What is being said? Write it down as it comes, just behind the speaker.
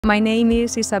My name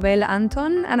is Isabel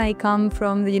Antón and I come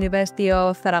from the University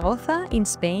of Zaragoza in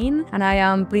Spain, and I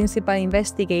am principal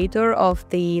investigator of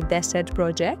the Desert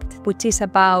Project, which is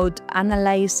about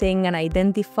analyzing and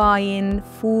identifying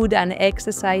food and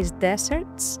exercise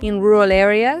deserts in rural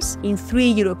areas in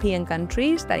 3 European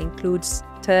countries. That includes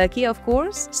Turkey, of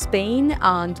course, Spain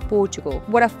and Portugal.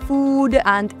 What a food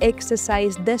and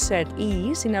exercise desert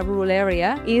is in a rural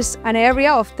area is an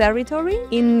area of territory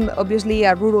in obviously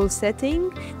a rural setting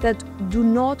that do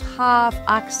not have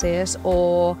access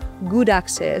or good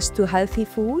access to healthy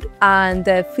food and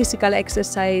physical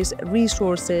exercise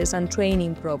resources and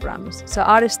training programs. So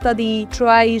our study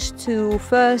tries to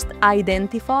first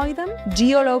identify them,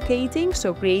 geolocating,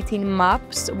 so creating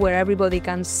maps where everybody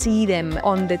can see them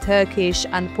on the Turkish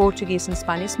and Portuguese and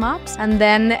Spanish maps, and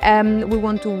then we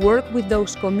want to work with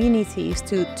those communities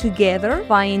to together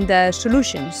find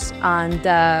solutions and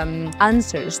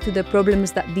answers to the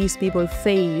problems that these people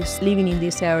face living in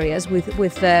these areas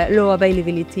with low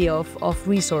availability of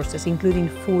resources, including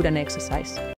food and exercise.